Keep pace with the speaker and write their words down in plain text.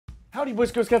Howdy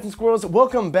boys, girls, cats, and squirrels.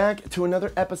 Welcome back to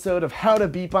another episode of How to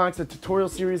Beatbox, a tutorial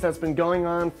series that's been going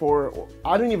on for,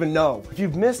 I don't even know. If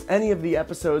you've missed any of the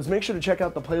episodes, make sure to check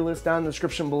out the playlist down in the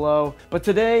description below. But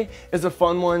today is a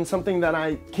fun one, something that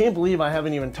I can't believe I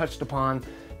haven't even touched upon,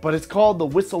 but it's called the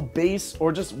whistle bass,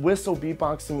 or just whistle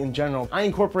beatboxing in general. I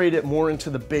incorporate it more into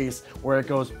the bass, where it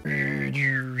goes.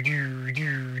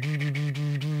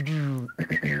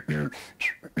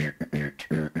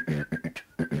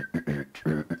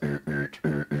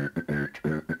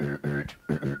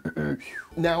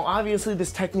 Now, obviously,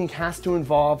 this technique has to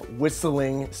involve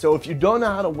whistling. So if you don't know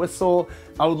how to whistle,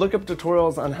 I would look up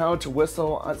tutorials on how to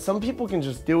whistle. Some people can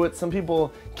just do it. Some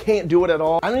people can't do it at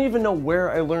all. I don't even know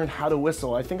where I learned how to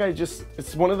whistle. I think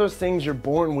it's one of those things you're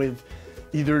born with,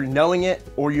 either knowing it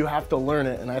or you have to learn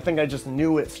it. And I think I just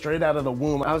knew it straight out of the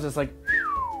womb. I was just like,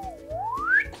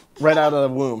 right out of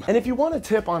the womb. And if you want a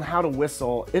tip on how to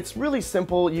whistle, it's really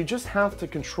simple. You just have to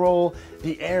control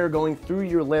the air going through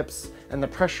your lips and the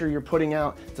pressure you're putting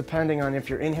out, depending on if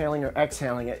you're inhaling or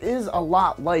exhaling. It is a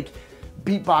lot like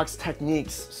beatbox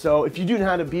techniques. So if you do know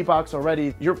how to beatbox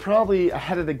already, you're probably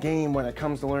ahead of the game when it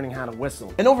comes to learning how to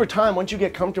whistle. And over time, once you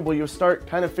get comfortable, you'll start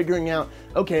kind of figuring out,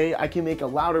 okay, I can make a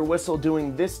louder whistle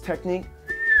doing this technique,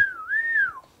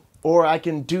 or I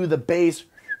can do the bass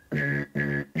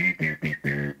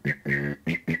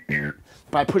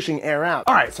by pushing air out.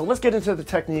 All right, so let's get into the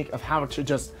technique of how to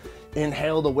just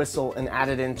inhale the whistle and add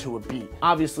it into a beat.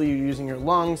 Obviously, you're using your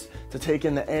lungs to take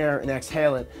in the air and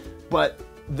exhale it, but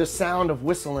the sound of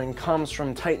whistling comes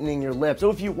from tightening your lips. So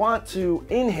if you want to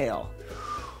inhale,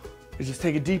 you just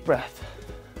take a deep breath,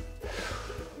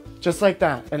 just like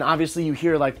that. And obviously you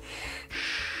hear like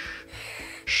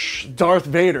Darth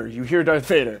Vader, you hear Darth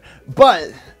Vader.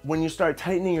 But when you start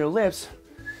tightening your lips,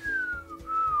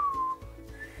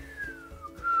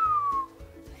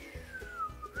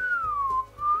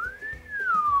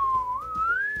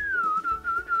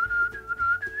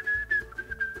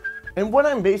 and what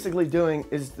I'm basically doing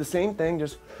is the same thing,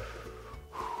 just,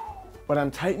 but I'm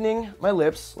tightening my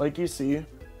lips like you see.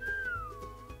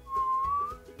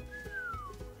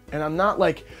 And I'm not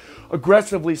like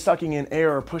aggressively sucking in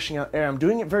air or pushing out air. I'm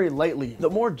doing it very lightly. The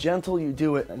more gentle you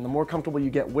do it and the more comfortable you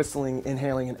get whistling,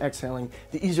 inhaling, and exhaling,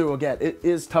 the easier it will get. It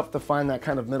is tough to find that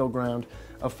kind of middle ground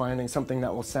of finding something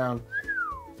that will sound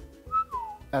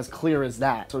as clear as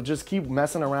that. So just keep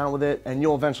messing around with it and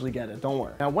you'll eventually get it, don't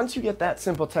worry. Now, once you get that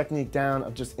simple technique down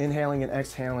of just inhaling and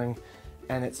exhaling,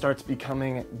 and it starts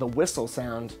becoming the whistle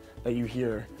sound that you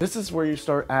hear, this is where you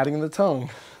start adding the tongue.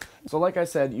 So like I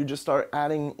said, you just start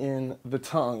adding in the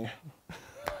tongue.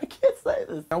 I can't say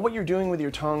this. Now what you're doing with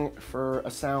your tongue for a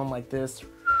sound like this,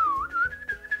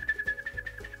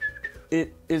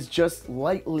 it is just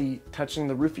lightly touching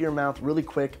the roof of your mouth really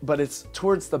quick, but it's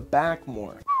towards the back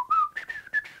more.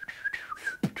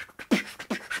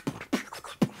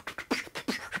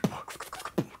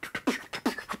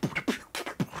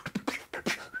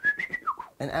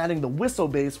 And adding the whistle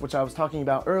bass, which I was talking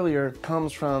about earlier,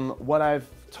 comes from what I've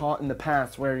taught in the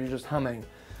past, where you're just humming.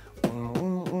 You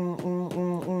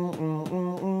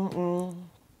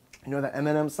know that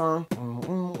Eminem song?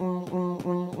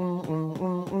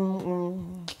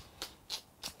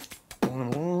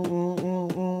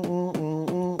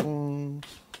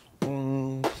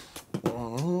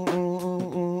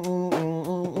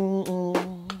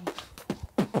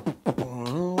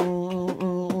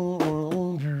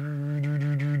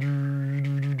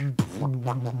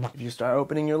 If you start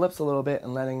opening your lips a little bit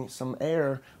and letting some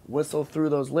air whistle through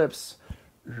those lips,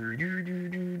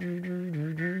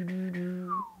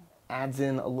 adds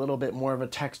in a little bit more of a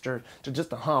texture to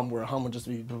just a hum, where a hum would just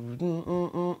be, it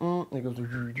goes,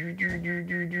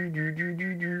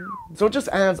 so it just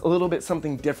adds a little bit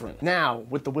something different. Now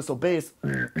with the whistle bass,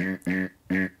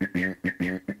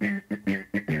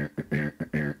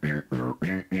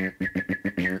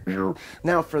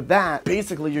 now for that,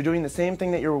 basically you're doing the same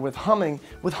thing that you're with humming.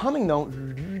 With humming though,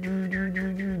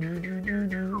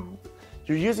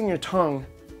 you're using your tongue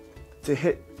to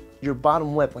hit your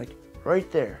bottom lip, like right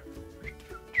there.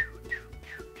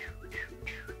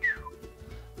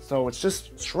 So it's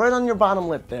just right on your bottom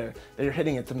lip there that you're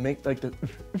hitting it to make like the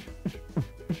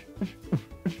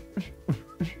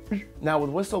Now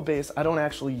with whistle bass, I don't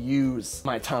actually use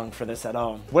my tongue for this at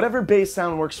all. Whatever bass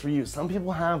sound works for you. Some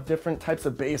people have different types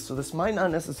of bass, so this might not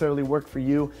necessarily work for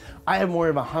you. I have more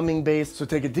of a humming bass, so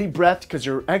take a deep breath because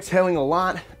you're exhaling a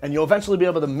lot and you'll eventually be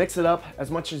able to mix it up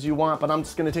as much as you want, but I'm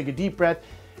just gonna take a deep breath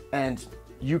and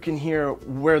you can hear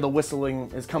where the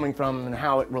whistling is coming from and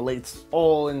how it relates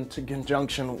all into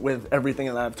conjunction with everything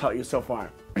that I've taught you so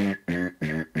far.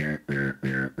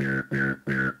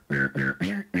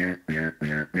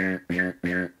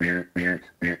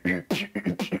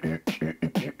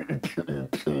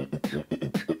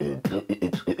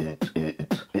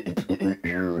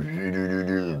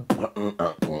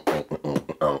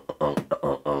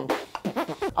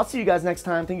 see you guys next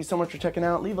time. Thank you so much for checking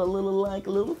out. Leave a little like, a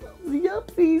little thumbsy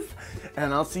upsies.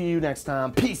 And I'll see you next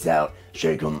time. Peace out.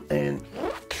 Shake 'em and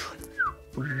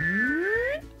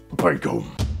bake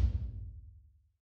 'em.